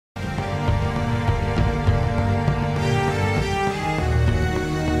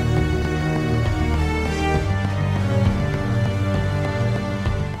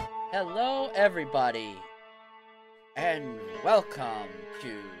everybody, and welcome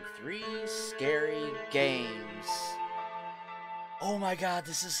to 3 Scary Games. Oh my god,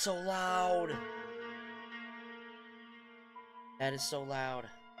 this is so loud. That is so loud.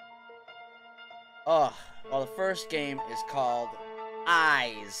 Oh, well, the first game is called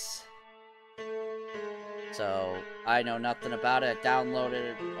Eyes. So, I know nothing about it. I downloaded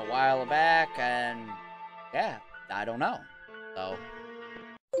it a while back, and yeah, I don't know. So,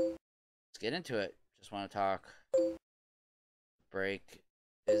 let's get into it. Just want to talk. Break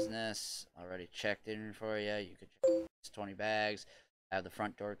business. Already checked in for you. You could check. It's 20 bags. I have the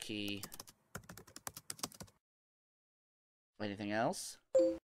front door key. Anything else?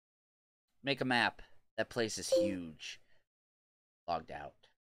 Make a map. That place is huge. Logged out.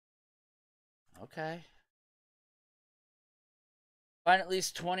 Okay. Find at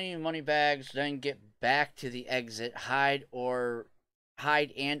least 20 money bags, then get back to the exit. Hide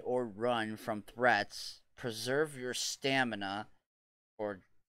and or run from threats. Preserve your stamina for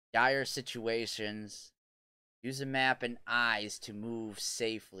dire situations. Use a map and eyes to move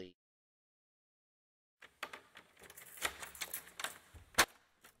safely.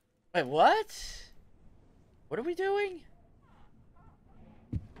 Wait, what? What are we doing?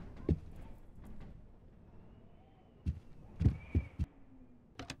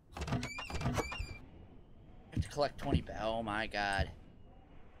 I have to collect 20 bags. Oh my god.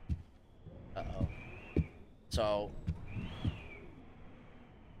 Uh-oh. So...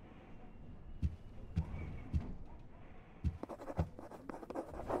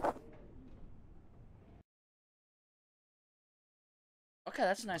 okay,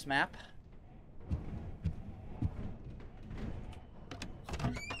 that's a nice map.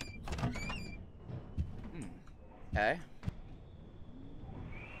 Okay.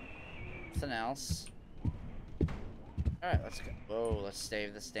 Nothing else. Alright, let's go. Whoa, let's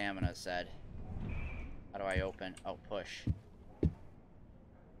save the stamina, said. How do I open? Oh, push.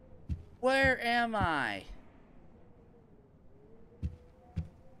 Where am I?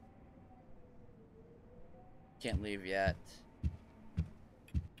 Can't leave yet.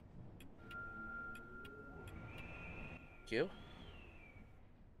 Q?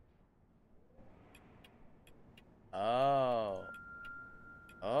 Oh.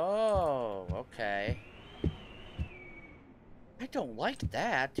 Oh, okay. I don't like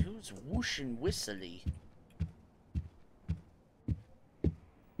that. Who's whooshing whistly?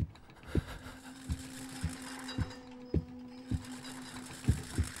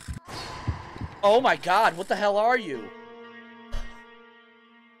 Oh my god, what the hell are you?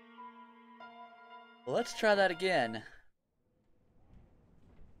 Well, let's try that again.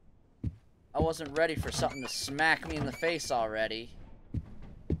 I wasn't ready for something to smack me in the face already.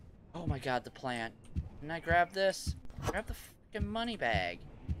 Oh my god, the plant. Can I grab this? Grab the freaking money bag.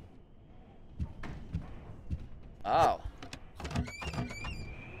 Oh.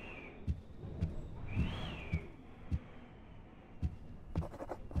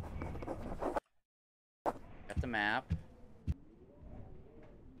 Got the map.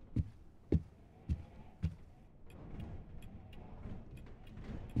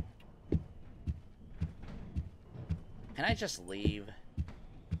 Can I just leave?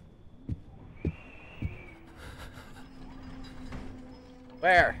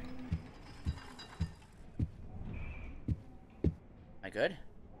 Where? Am I good?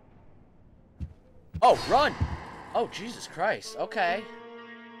 Oh, run! Oh, Jesus Christ. Okay.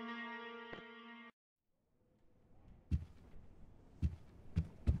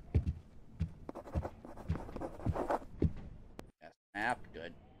 Yes, map,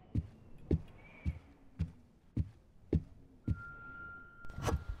 good.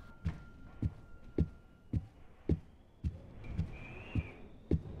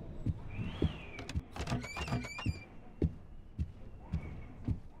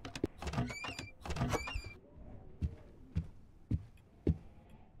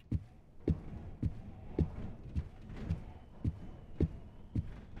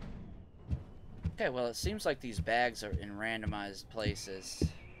 Okay, well, it seems like these bags are in randomized places.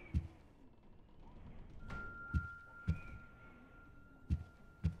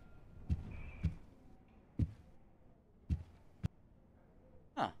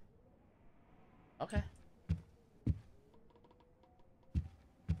 Huh. Okay.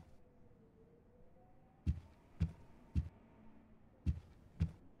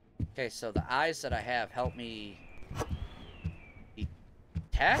 Okay, so the eyes that I have help me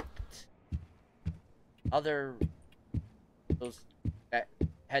detect other that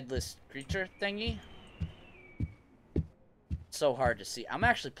headless creature thingy. So hard to see. I'm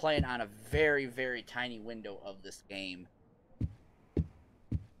actually playing on a very, very tiny window of this game.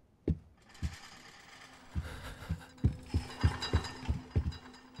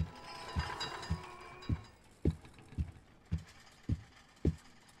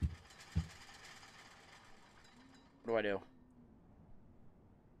 What do I do?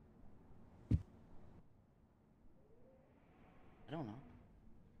 I don't know.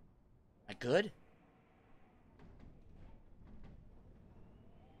 Am I good?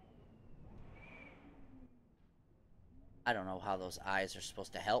 I don't know how those eyes are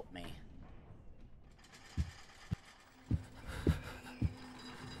supposed to help me.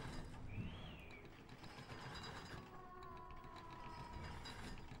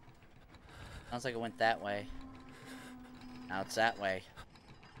 Sounds like it went that way. Now it's that way.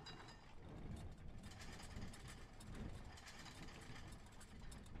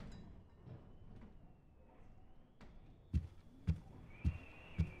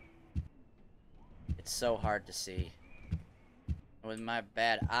 It's so hard to see. With my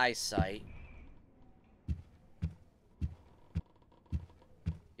bad eyesight,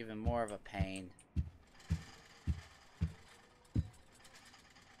 even more of a pain.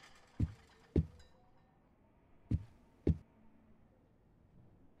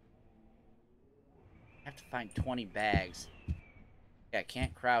 I have to find 20 bags. Yeah, I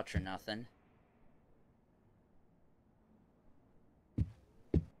can't crouch or nothing.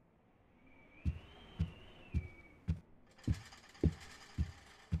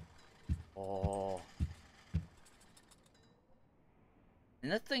 Oh.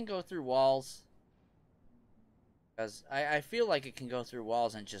 Can that thing go through walls? Because I feel like it can go through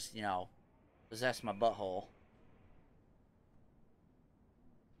walls and just, you know, possess my butthole.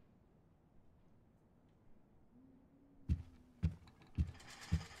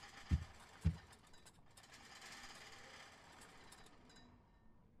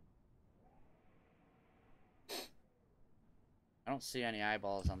 I don't see any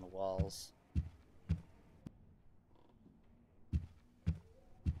eyeballs on the walls.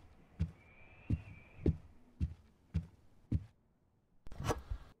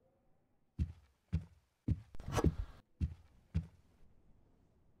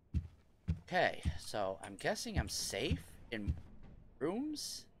 Okay, so I'm guessing I'm safe in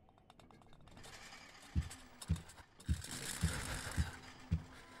rooms?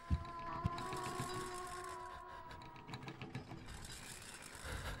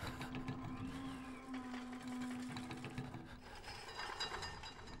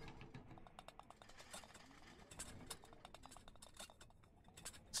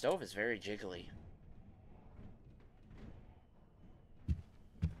 Stove is very jiggly.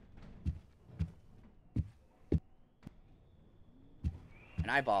 An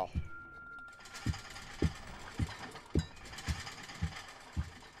eyeball.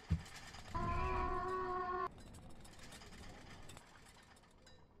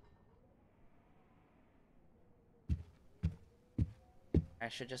 I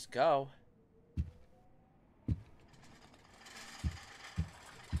should just go.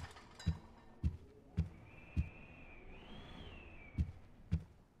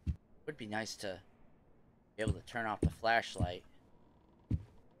 Would be nice to be able to turn off the flashlight.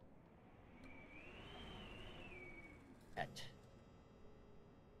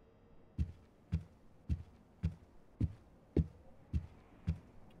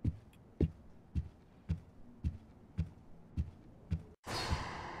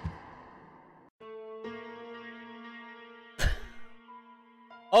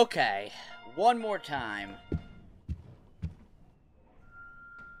 Okay, one more time.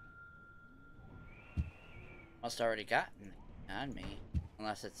 Must already gotten on me,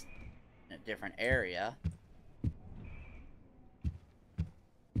 unless it's in a different area.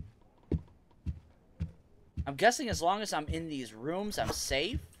 I'm guessing as long as I'm in these rooms, I'm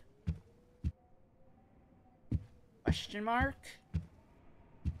safe? Question mark?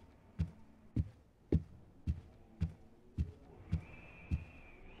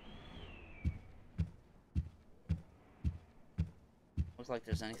 Looks like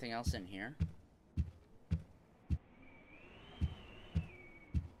there's anything else in here.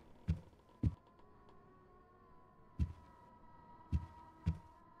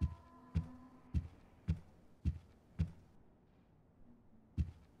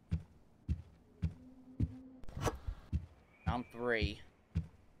 Round 3.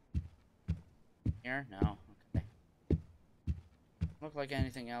 Here? No. Okay. Look like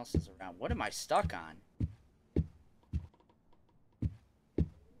anything else is around. What am I stuck on?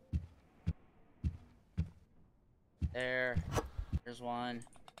 There. There's one.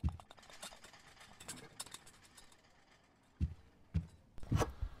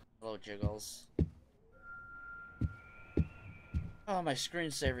 Hello, Jiggles. Oh, my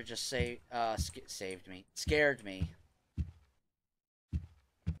screensaver just saved me. Scared me.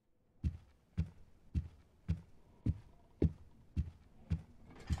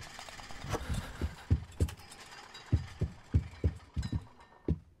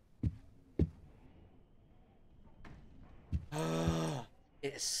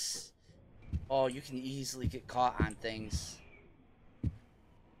 It's... Oh, you can easily get caught on things.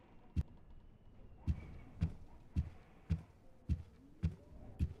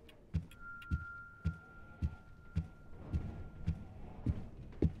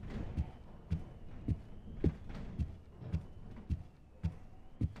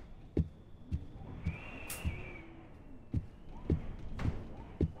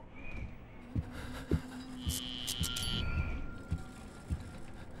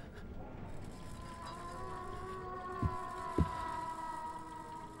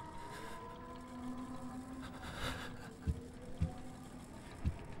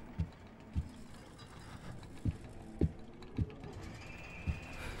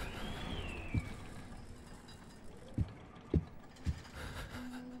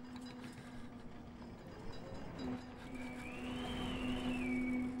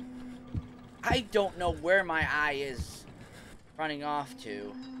 I don't know where my eye is running off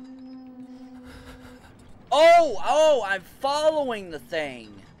to. Oh, I'm following the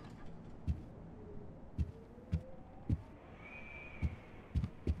thing.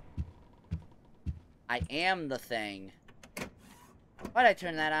 I am the thing. Why'd I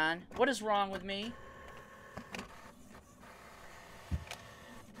turn that on? What is wrong with me?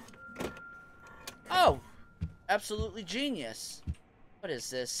 Oh, absolutely genius. What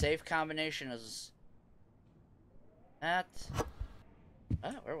is this? Safe combination is that.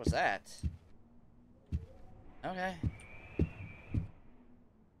 Oh, where was that? Okay.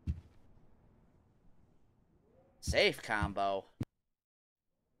 Safe combo.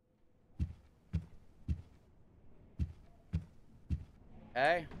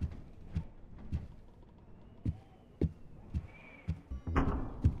 Okay.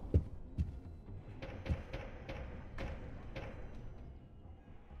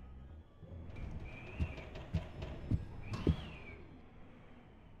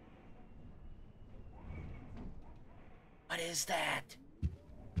 What is that?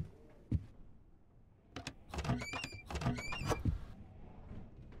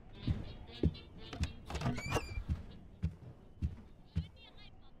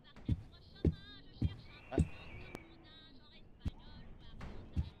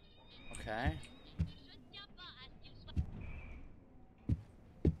 Okay.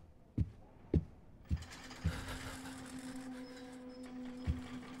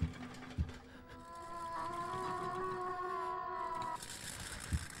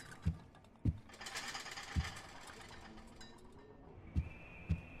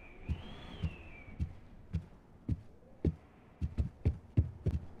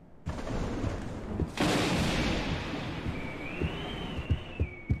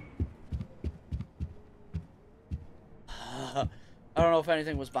 I don't know if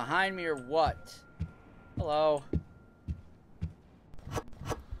anything was behind me or what. Hello. I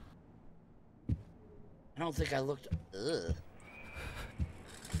don't think I looked. Ugh.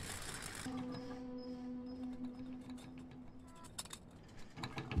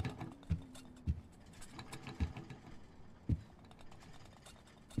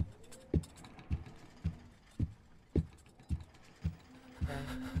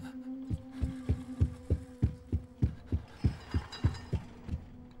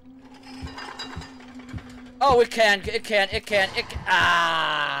 Oh, it can.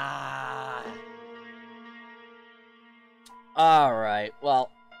 Ah. All right.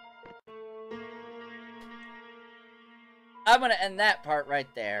 Well, I'm gonna end that part right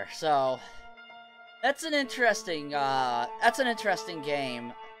there. So, that's an interesting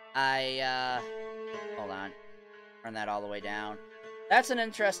game. Hold on. Turn that all the way down. That's an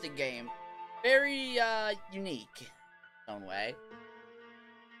interesting game. Very, unique. In its own way.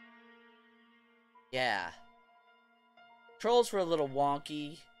 Yeah. Controls were a little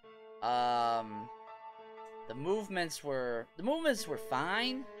wonky. The movements were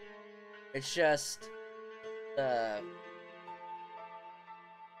fine. It's just the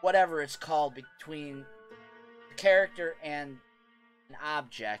whatever it's called between the character and an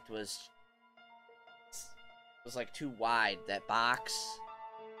object was like too wide, that box.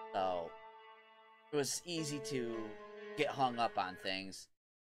 So it was easy to get hung up on things.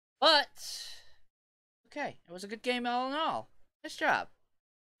 But okay, it was a good game all in all. Nice job.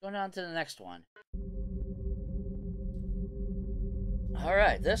 Going on to the next one.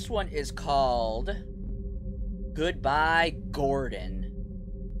 Alright, this one is called Goodbye, Gordon.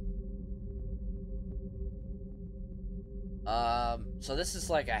 So this is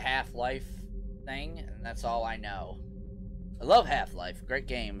like a Half-Life thing, and that's all I know. I love Half-Life, great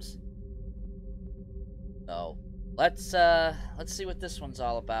games. So, let's see what this one's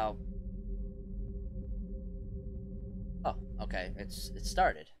all about. Oh, Okay, it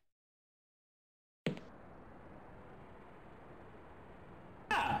started.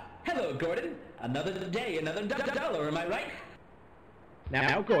 Ah, hello, Gordon. Another day, another dollar, am I right?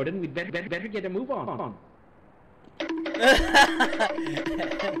 Now, Gordon, we'd better get a move on.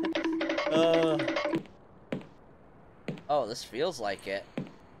 Oh, this feels like it.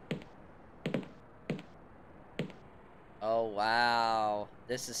 Oh, wow.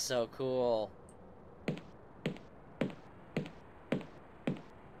 This is so cool.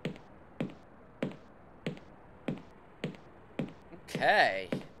 Okay.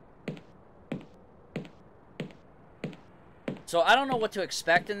 So I don't know what to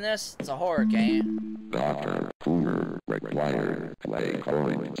expect in this. It's a horror game. Dr. Cougar required play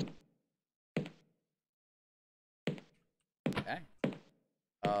coins. Okay.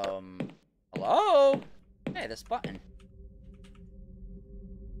 Hello? Hey, this button.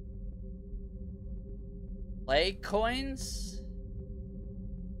 Play coins?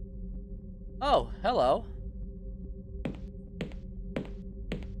 Oh, hello.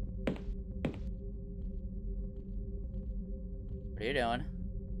 What are you doing?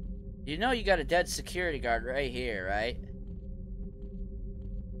 You know you got a dead security guard right here, right?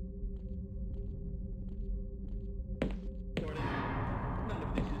 Gordon, none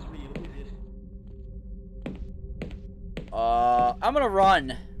of this is real, is it? I'm gonna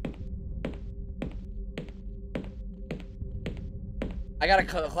run. I gotta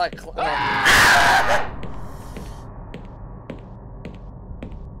collect. My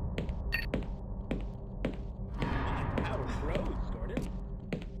power grows, Gordon.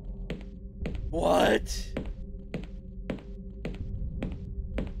 What?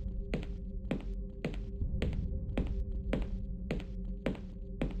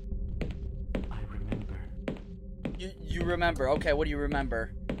 I remember. You remember? Okay, what do you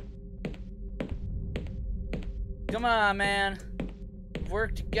remember? Come on, man. We've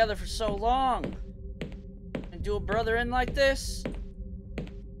worked together for so long. And do a brother in like this?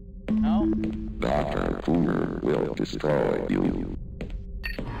 No? Dr. Cougar will destroy you.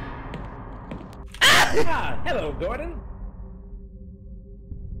 Ah, hello, Gordon.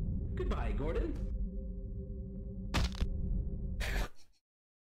 Goodbye, Gordon.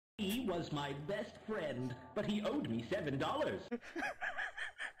 He was my best friend, but he owed me $7.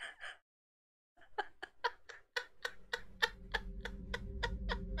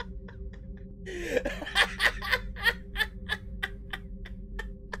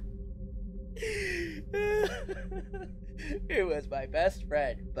 He was my best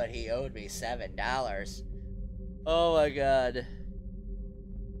friend, but he owed me $7. Oh my god.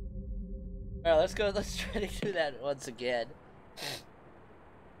 Alright, let's go. Let's try to do that once again.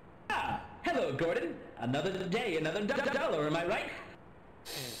 Ah, hello, Gordon. Another day, another dollar, am I right?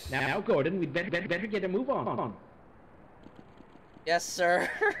 Now, Gordon, we'd better get a move on. Yes, sir.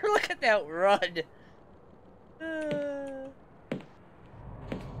 Look at that run.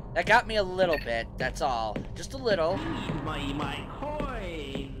 That got me a little bit, that's all. Just a little. Need my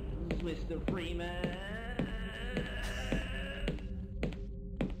coins, Mr. Freeman.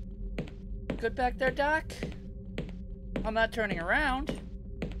 Good back there, Doc? I'm not turning around.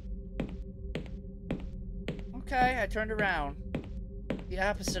 Okay, I turned around. The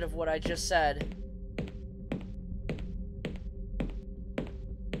opposite of what I just said.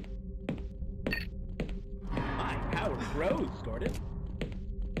 My power grows, Gordon.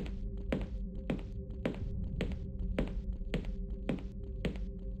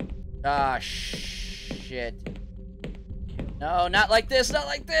 Ah, shit. No, not like this, not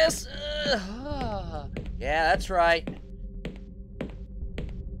like this! Yeah, that's right.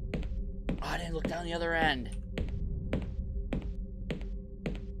 Oh, I didn't look down the other end.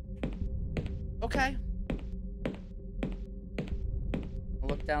 Okay. I'll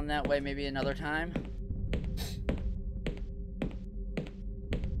look down that way maybe another time.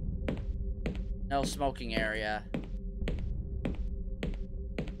 No smoking area.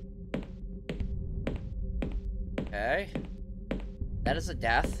 Okay. That is a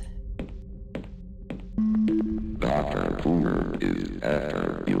death. Dr. Cougar is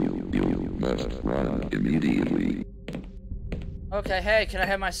after you. You must run immediately. Okay, hey, can I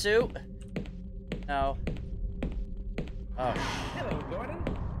have my suit? No. Oh, Hello, Gordon.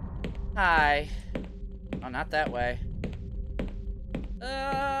 hi. Oh, not that way.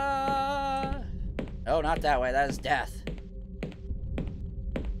 No, not that way. That is death.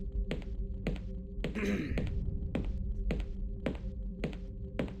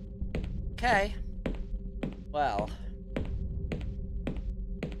 Okay. Well.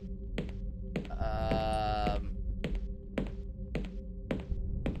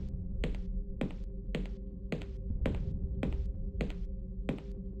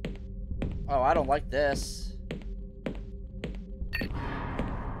 Oh, I don't like this.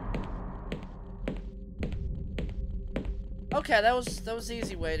 Okay, that was the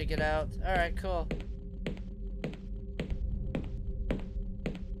easy way to get out. All right, cool.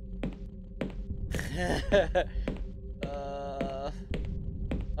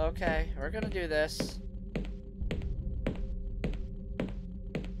 Okay, we're gonna do this.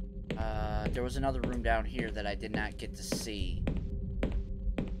 There was another room down here that I did not get to see.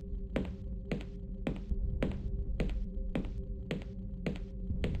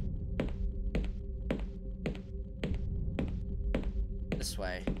 This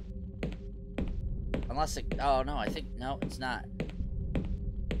way. Unless it... Oh, no, I think... No, it's not.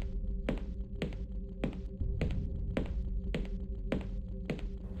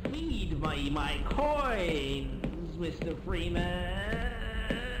 Feed my coins, Mr. Freeman.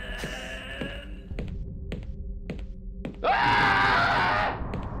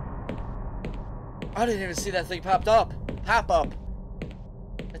 I didn't even see that thing pop up.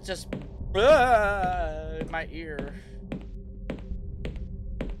 It just... in my ear.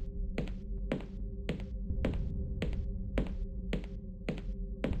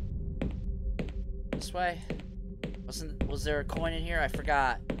 This way? Was there a coin in here? I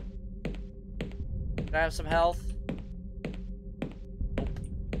forgot. Can I have some health? Nope.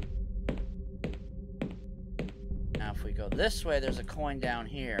 Now if we go this way, there's a coin down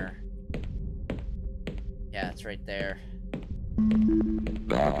here. Yeah, it's right there.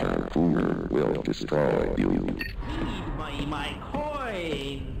 Dr. Boomer will destroy you. Feed my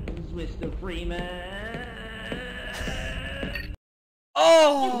coins, Mr. Freeman.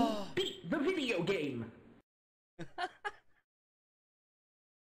 Oh! Beat the video game.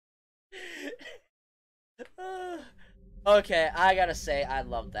 Okay, I gotta say, I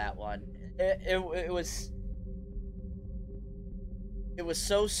love that one. It was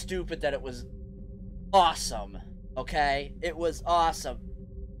so stupid that it was awesome. Okay, it was awesome.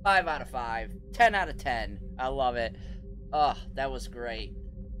 5 out of 5, 10 out of 10. I love it. Oh, that was great.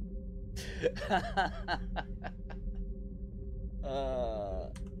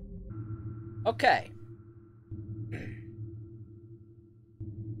 Okay.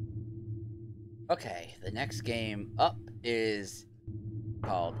 Okay, the next game up is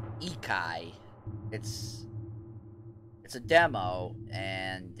called Ikai. It's a demo,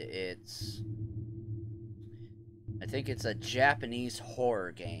 and I think it's a Japanese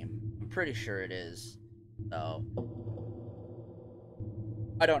horror game. I'm pretty sure it is. So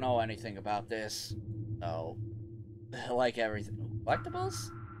I don't know anything about this. So like everything.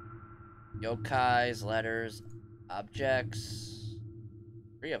 Collectibles? Yokais, letters, objects.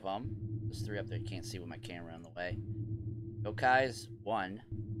 3 of them. There's 3 up there. You can't see with my camera in the way. Yokais, 1.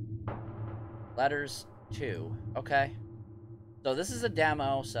 Letters, 2. Okay. So this is a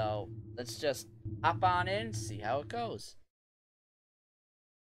demo, so let's just hop on in, see how it goes.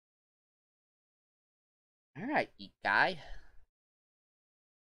 Alright, Ikai.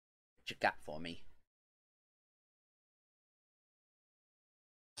 What you got for me?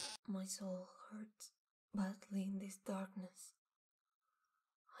 My soul hurts badly in this darkness.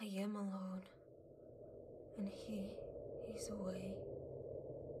 I am alone, and he is away.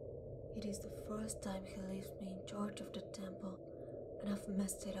 It is the first time he leaves me in charge of the temple, and I've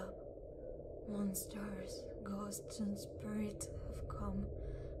messed it up. Monsters, ghosts, and spirits have come,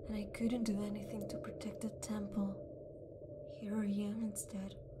 and I couldn't do anything to protect the temple. Here I am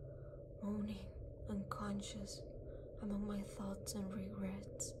instead, moaning, unconscious, among my thoughts and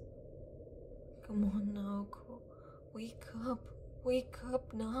regrets. Come on now, Ko. Wake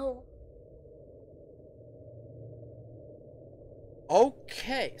up now.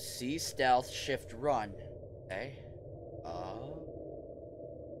 Okay, C, stealth, shift, run. Okay.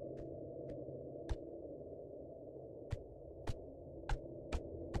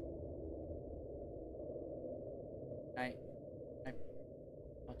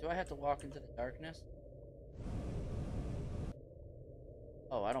 Do I have to walk into the darkness?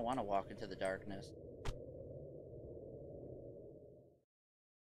 Oh, I don't want to walk into the darkness.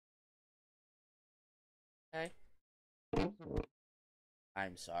 Okay.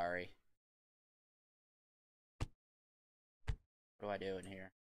 I'm sorry. What do I do in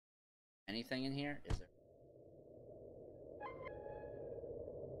here? Anything in here? Is there?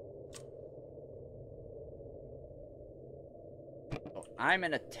 Oh, I'm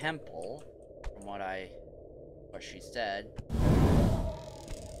in a temple, from what she said.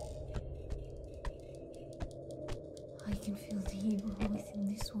 I can feel the evil within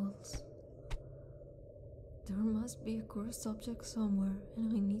these walls. There must be a cursed object somewhere,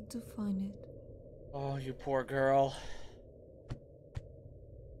 and I need to find it. Oh, you poor girl.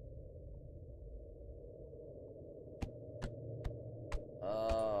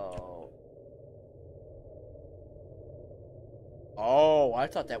 I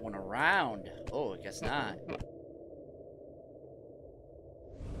thought that went around. Oh, I guess not.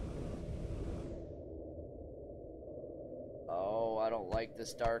 Oh, I don't like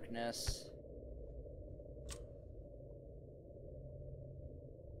this darkness.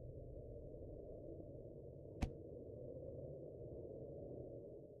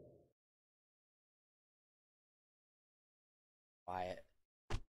 Quiet.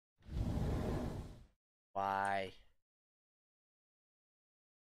 Why?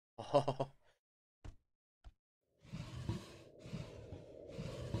 Oh.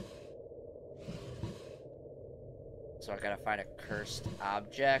 So I gotta find a cursed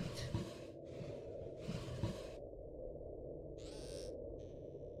object.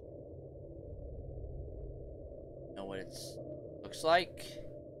 Know what it looks like?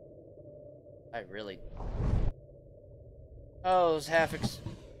 I really. Oh, it was half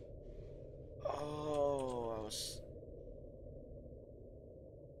Oh,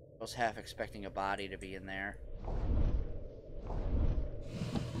 I was half expecting a body to be in there.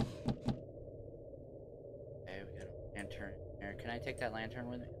 Okay, we got a lantern here. Can I take that lantern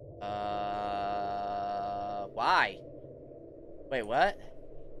with me? Why? Wait, what?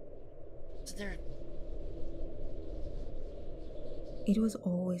 Is there? It was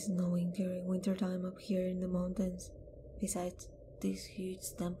always snowing during wintertime up here in the mountains. Besides, this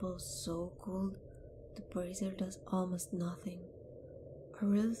huge temple is so cold, the brazier does almost nothing. I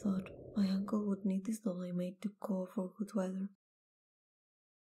really thought my uncle would need this doll I made to go for good weather.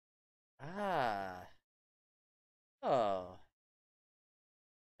 Ah. Oh.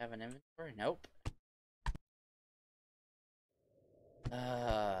 Have an inventory? Nope.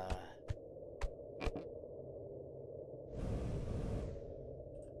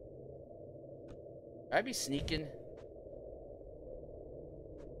 Should I be sneaking?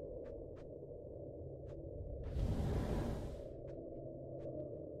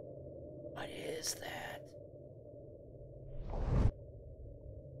 What is that? Okay.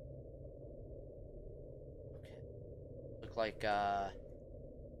 Look like,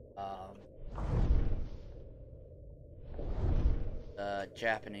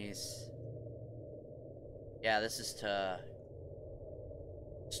 Japanese. Yeah, this is to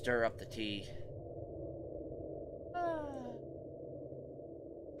stir up the tea.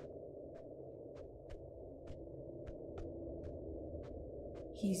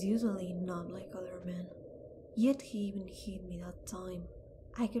 He's usually not like other men, yet he even hit me that time.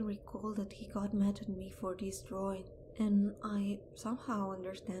 I can recall that he got mad at me for this drawing, and I somehow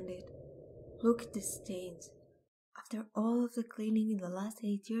understand it. Look at the stains. After all of the cleaning in the last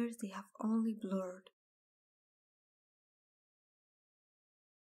 8 years, they have only blurred.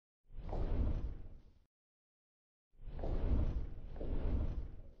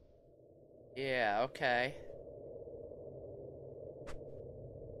 Yeah, okay.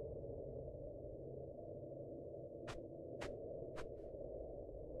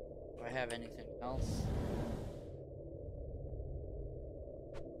 Do I have anything else?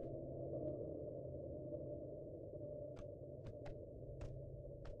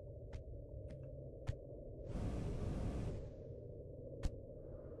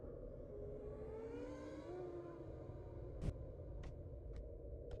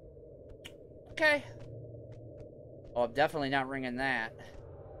 Okay. Oh, I'm definitely not ringing that.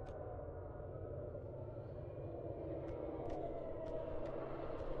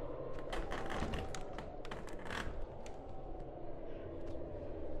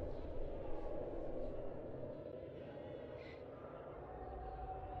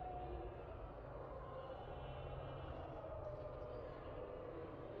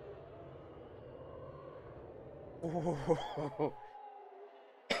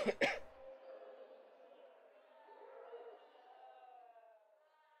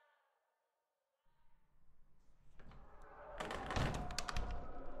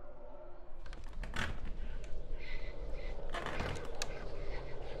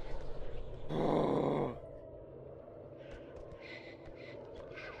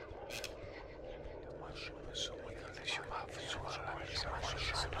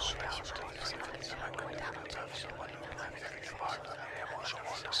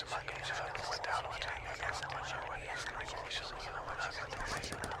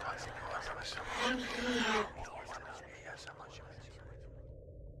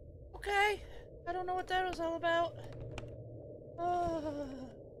 Okay, I don't know what that was all about.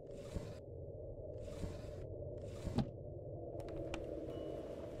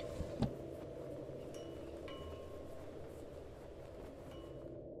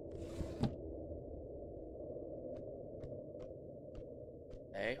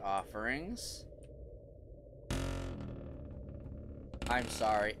 Okay, offerings. I'm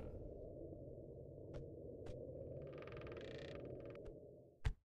sorry.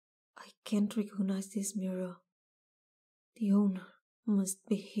 I can't recognize this mirror. The owner must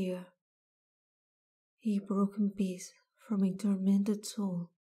be here. A broken piece from a tormented soul,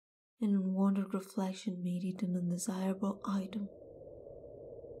 and unwanted reflection made it an undesirable item.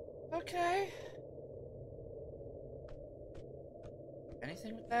 Okay.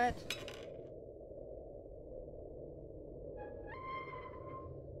 Anything with that?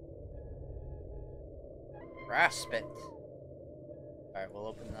 Grasp it. Alright, we'll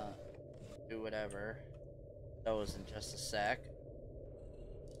open the... do whatever. Those in just a sec.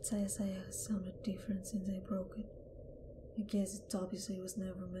 Isaiah has sounded different since I broke it. I guess it's obvious I was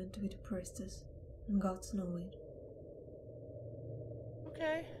never meant to be the priestess, and gods know it.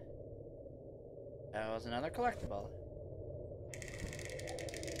 Okay. That was another collectible.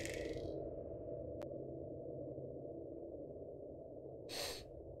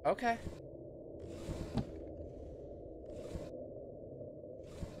 Okay.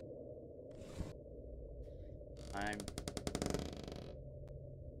 I'm...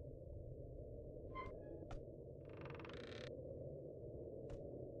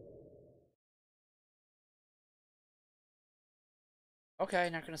 Okay,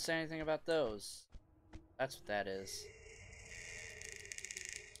 not gonna say anything about those. That's what that is.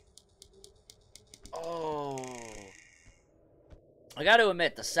 Oh. I gotta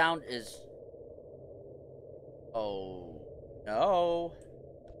admit, the sound is... Oh. No.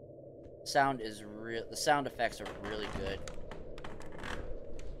 Sound is real. The sound effects are really good.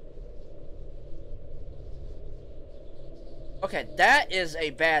 Okay, that is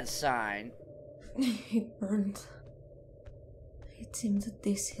a bad sign. It burned. It seems that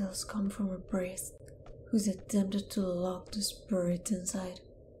these hills come from a priest who's attempted to lock the spirits inside.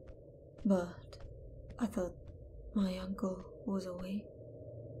 But I thought my uncle was away.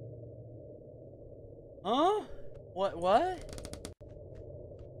 Huh? What?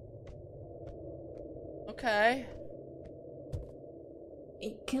 Okay.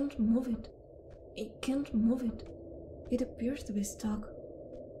 It can't move it. It can't move it. It appears to be stuck.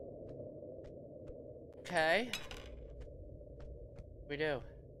 Okay. We do.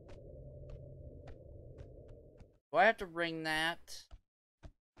 Do I have to ring that?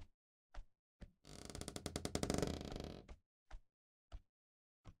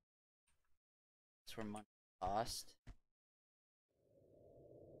 That's where money cost.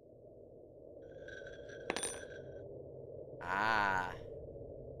 Ah.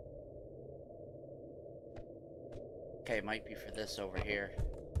 Okay, it might be for this over here.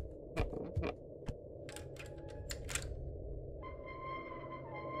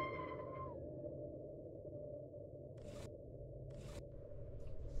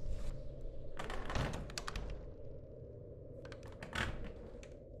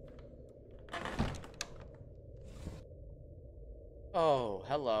 Oh,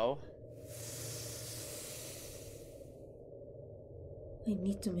 hello. I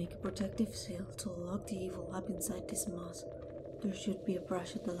need to make a protective seal to lock the evil up inside this mask. There should be a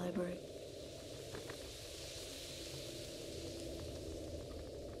brush at the library.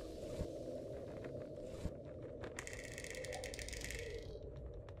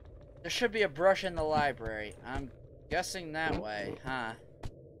 There should be a brush in the library. I'm guessing that way, huh?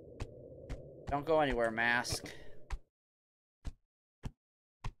 Don't go anywhere, mask.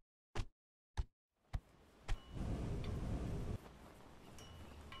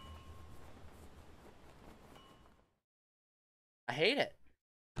 I hate it.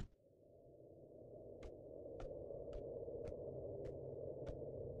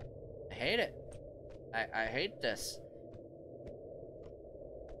 I hate it. I hate this.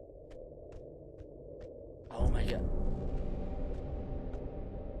 Oh my god.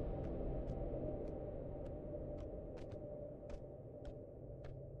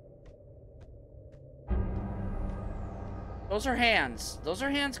 Those are hands. Those are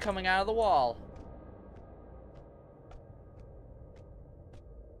hands coming out of the wall.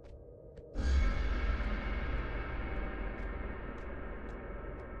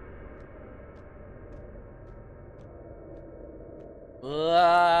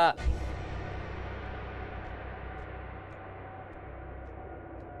 Ugh.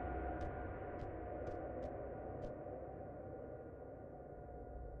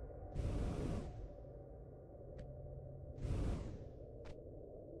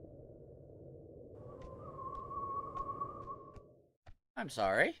 I'm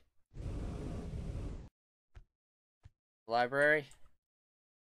sorry. Library?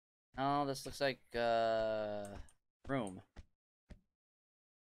 Oh, this looks like, room.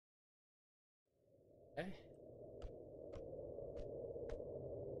 Okay.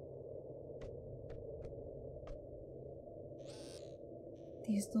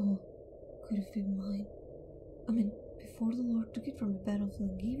 This doll could have been mine. I mean, before the Lord took it from the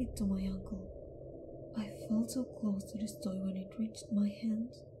battlefield and gave it to my uncle. I felt so close to this toy when it reached my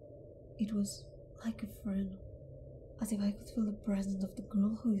hand. It was like a friend, as if I could feel the presence of the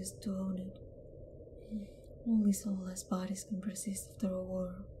girl who used to own it. Only soulless bodies can persist after a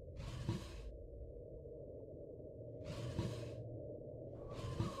war.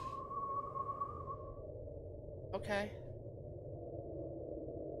 Okay.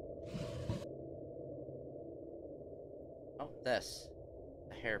 Oh, this.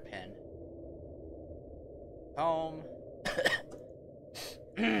 A hairpin. Home.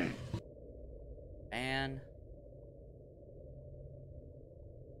 Man.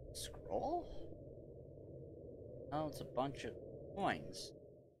 Scroll? Oh, it's a bunch of coins.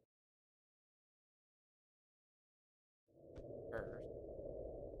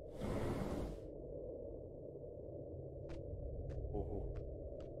 Ooh.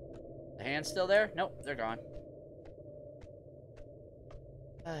 The hand's still there? Nope, they're gone.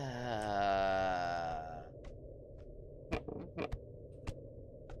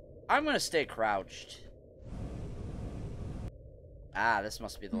 I'm gonna stay crouched. Ah, this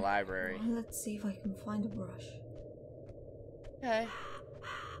must be the library. Well, let's see if I can find a brush. Okay.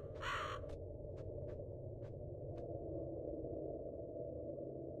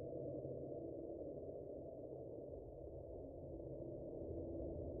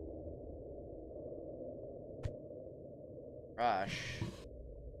 Brush.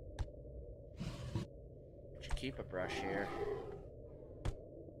 Should keep a brush here.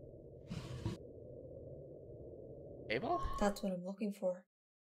 Table? That's what I'm looking for.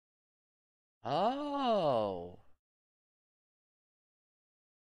 Oh.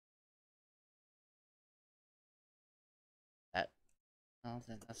 No,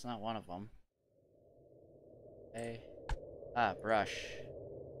 that's not one of them. Hey. Ah, brush.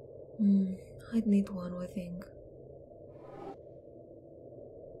 I'd need one with ink.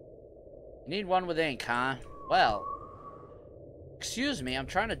 You need one with ink, huh? Well. Excuse me, I'm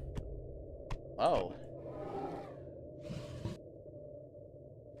trying to... Oh.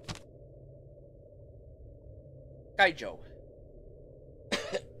 Kaijo.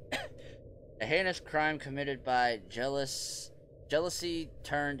 A heinous crime committed by jealousy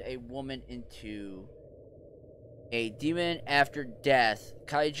turned a woman into a demon after death.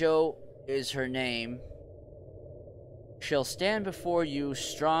 Kaijo is her name. She'll stand before you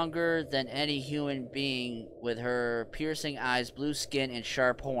stronger than any human being with her piercing eyes, blue skin, and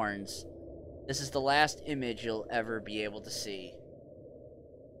sharp horns. This is the last image you'll ever be able to see.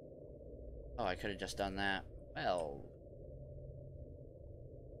 Oh, I could have just done that. Well,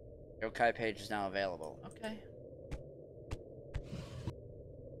 yokai page is now available. Okay.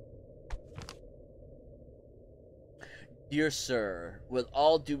 Dear sir, with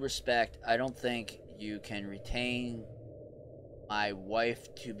all due respect, I don't think you can retain my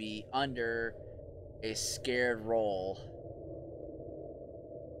wife to be under a scared role.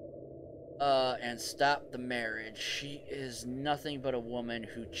 And stop the marriage. She is nothing but a woman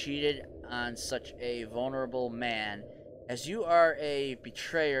who cheated on such a vulnerable man. As you are a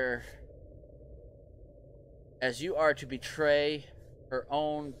betrayer, as you are to betray her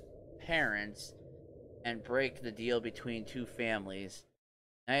own parents and break the deal between two families,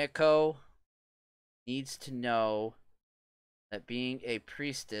 Naoko needs to know that being a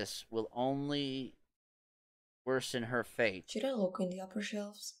priestess will only worsen her fate. Should I look in the upper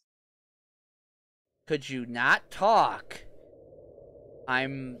shelves? Could you not talk?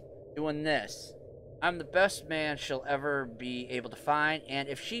 I'm doing this. I'm the best man she'll ever be able to find, and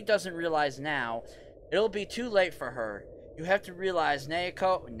if she doesn't realize now, it'll be too late for her. You have to realize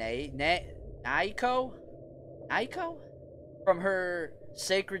Naoko from her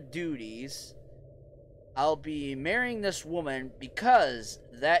sacred duties. I'll be marrying this woman because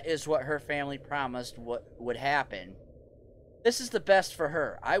that is what her family promised would happen. This is the best for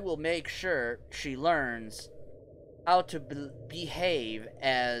her. I will make sure she learns how to behave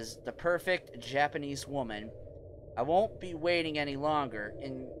as the perfect Japanese woman. I won't be waiting any longer.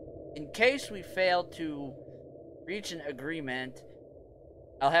 In case we fail to reach an agreement,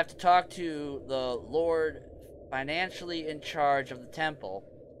 I'll have to talk to the Lord financially in charge of the temple.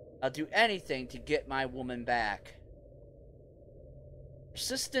 I'll do anything to get my woman back.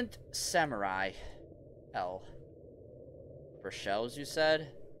 Persistent samurai. Hell. For shells, you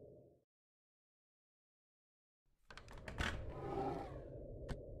said?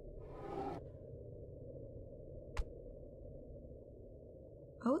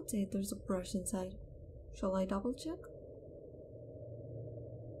 I would say there's a brush inside. Shall I double check?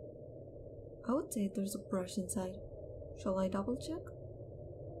 I would say there's a brush inside. Shall I double check?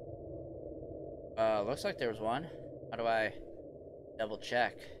 Looks like there was one. How do I double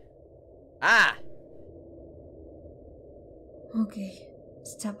check? Ah! Okay,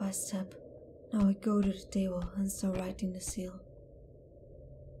 step by step. Now I go to the table and start writing the seal.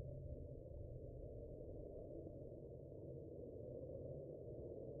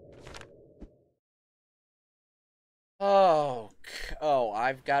 Oh,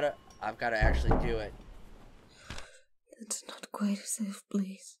 I've gotta actually do it. That's not quite a safe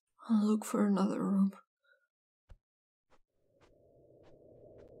place. I'll look for another room.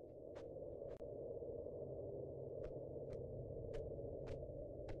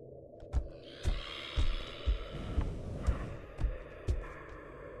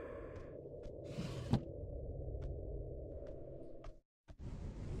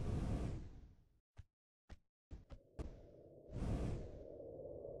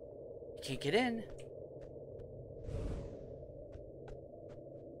 Can't get in.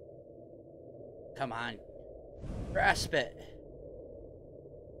 Come on. Grasp it.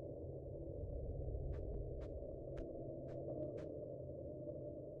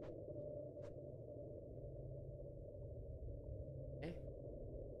 Okay.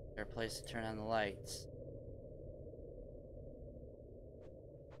 Is there a place to turn on the lights?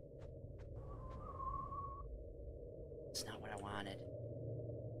 It's not what I wanted.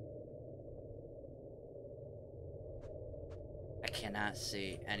 I cannot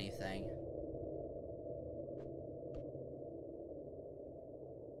see anything.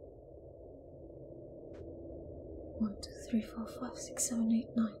 One, two, three, four, five, six, seven,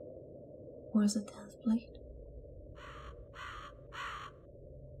 eight, nine. Where's the 10th plate?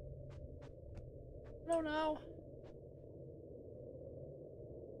 I don't know.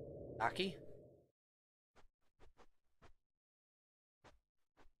 Aki?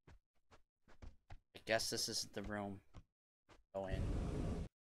 I guess this isn't the room. Go in.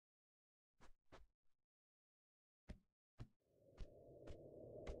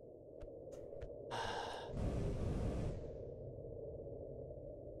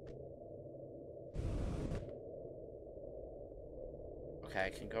 Okay, I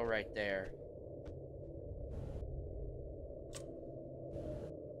can go right there.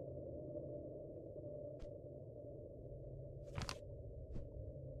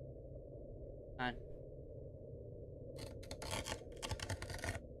 On.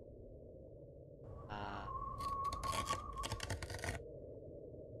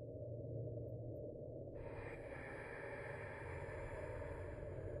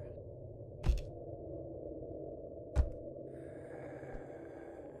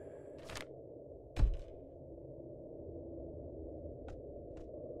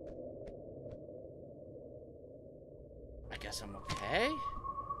 I guess I'm okay?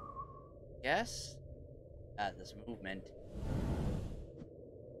 Yes? This movement.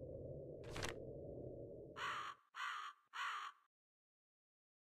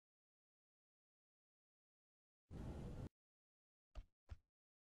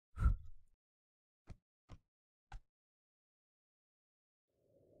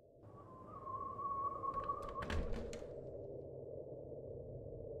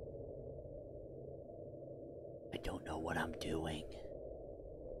 I don't know what I'm doing.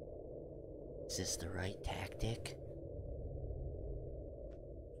 Is this the right tactic?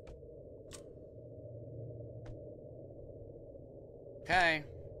 Okay.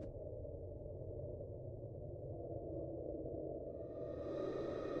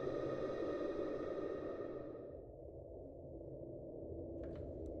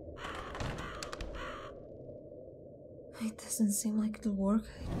 It doesn't seem like it'll work.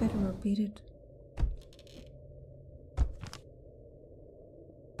 I'd better repeat it.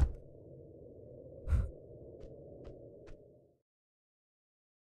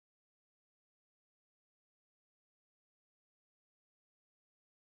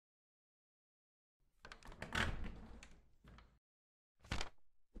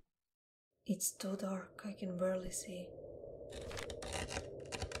 It's too dark, I can barely see.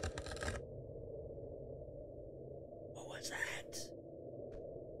 What was that?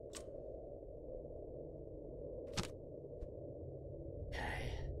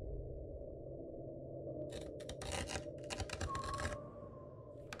 Okay.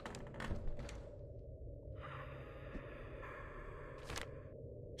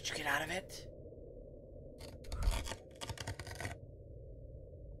 Did you get out of it?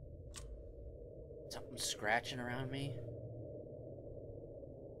 Something scratching around me?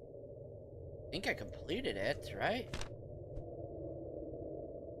 I think I completed it, right?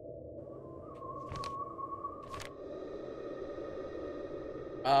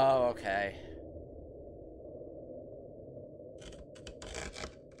 Oh, okay.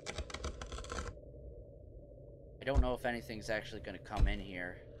 don't know if anything's actually going to come in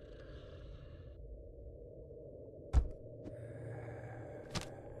here.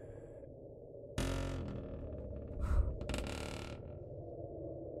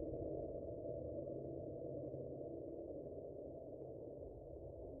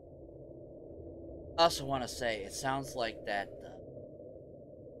 I also want to say, it sounds like that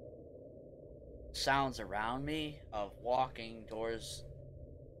sounds around me of walking, doors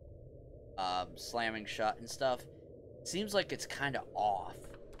slamming shut and stuff, seems like it's kind of off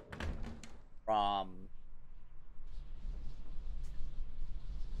from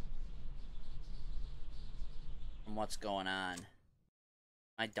what's going on. Am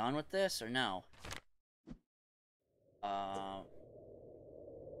I done with this or no? Got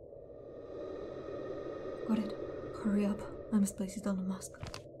it. Hurry up. I must place it on the mask.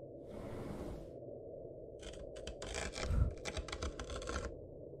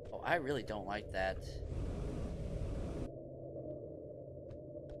 Oh, I really don't like that.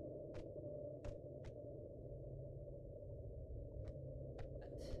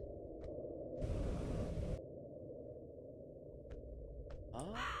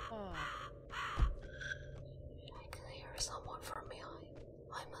 Oh. I can hear someone from behind.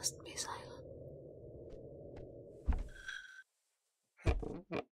 I must be silent.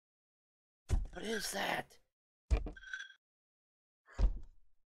 What is that?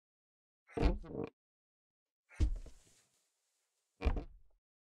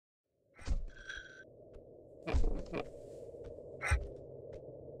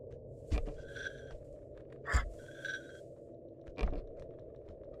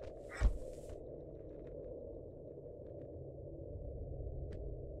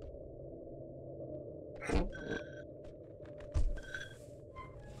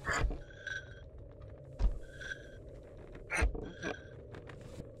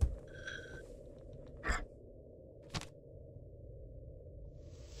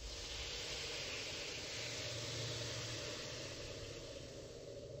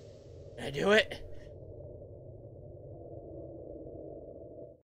 Did I do it?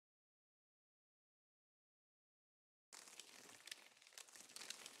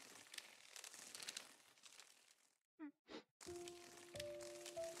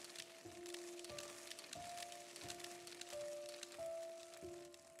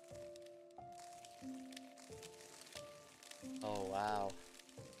 Oh, wow.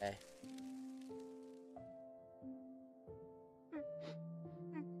 Okay.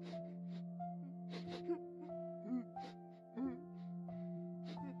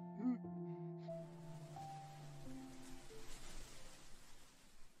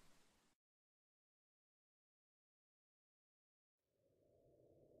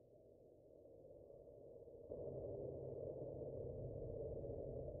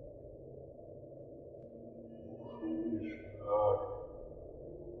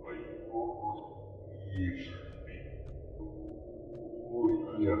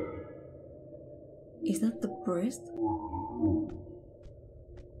 Is that the breast?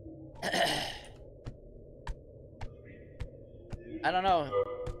 I don't know.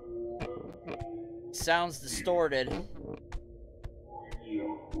 Sounds distorted.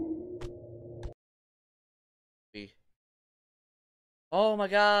 Oh my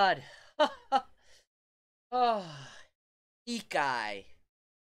god. Oh, Ikai.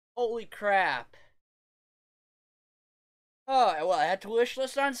 Holy crap. Oh, well, I had to wish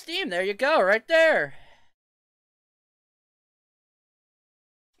list on Steam. There you go, right there.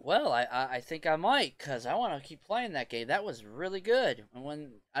 Well, I think I might, cause I want to keep playing that game. That was really good. And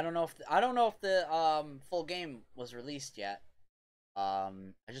when I don't know if the full game was released yet. I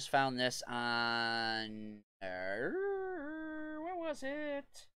just found this on where was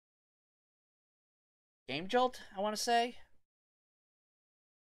it? Game Jolt, I want to say.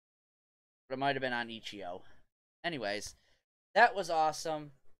 But it might have been on Itch.io. Anyways, that was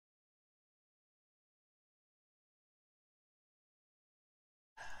awesome.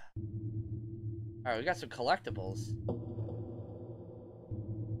 Alright, we got some collectibles.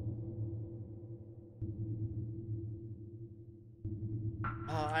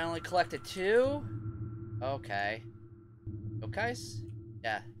 Oh, I only collected 2? Okay. Yokais?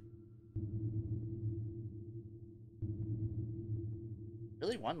 Yeah.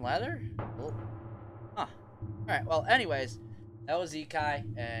 Really? 1 leather? Oh. Huh. Alright, well, anyways, that was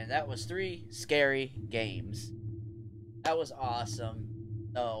Ikai, and that was 3 scary games. That was awesome.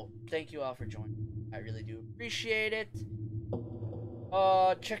 So, thank you all for joining. I really do appreciate it.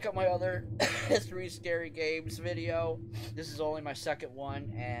 Check out my other 3 scary games video. This is only my 2nd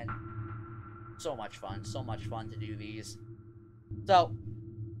one, and so much fun to do these. So,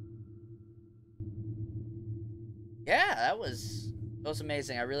 yeah, that was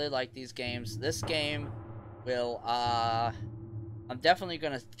amazing. I really like these games. This game will I'm definitely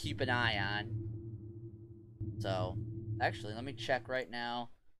gonna keep an eye on. So actually, let me check right now.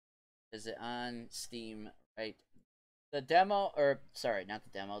 Is it on Steam? Right, the demo, or sorry, not the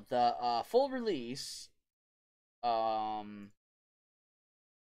demo. The full release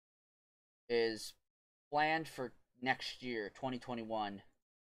is planned for next year, 2021.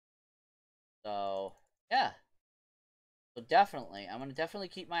 So yeah. So definitely, I'm gonna definitely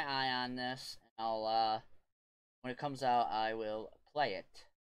keep my eye on this. I'll when it comes out, I will play it.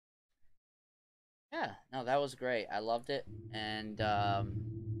 Yeah, no, that was great. I loved it, and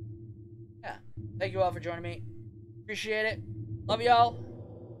yeah, thank you all for joining me. Appreciate it. Love y'all.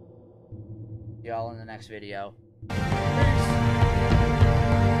 See y'all in the next video.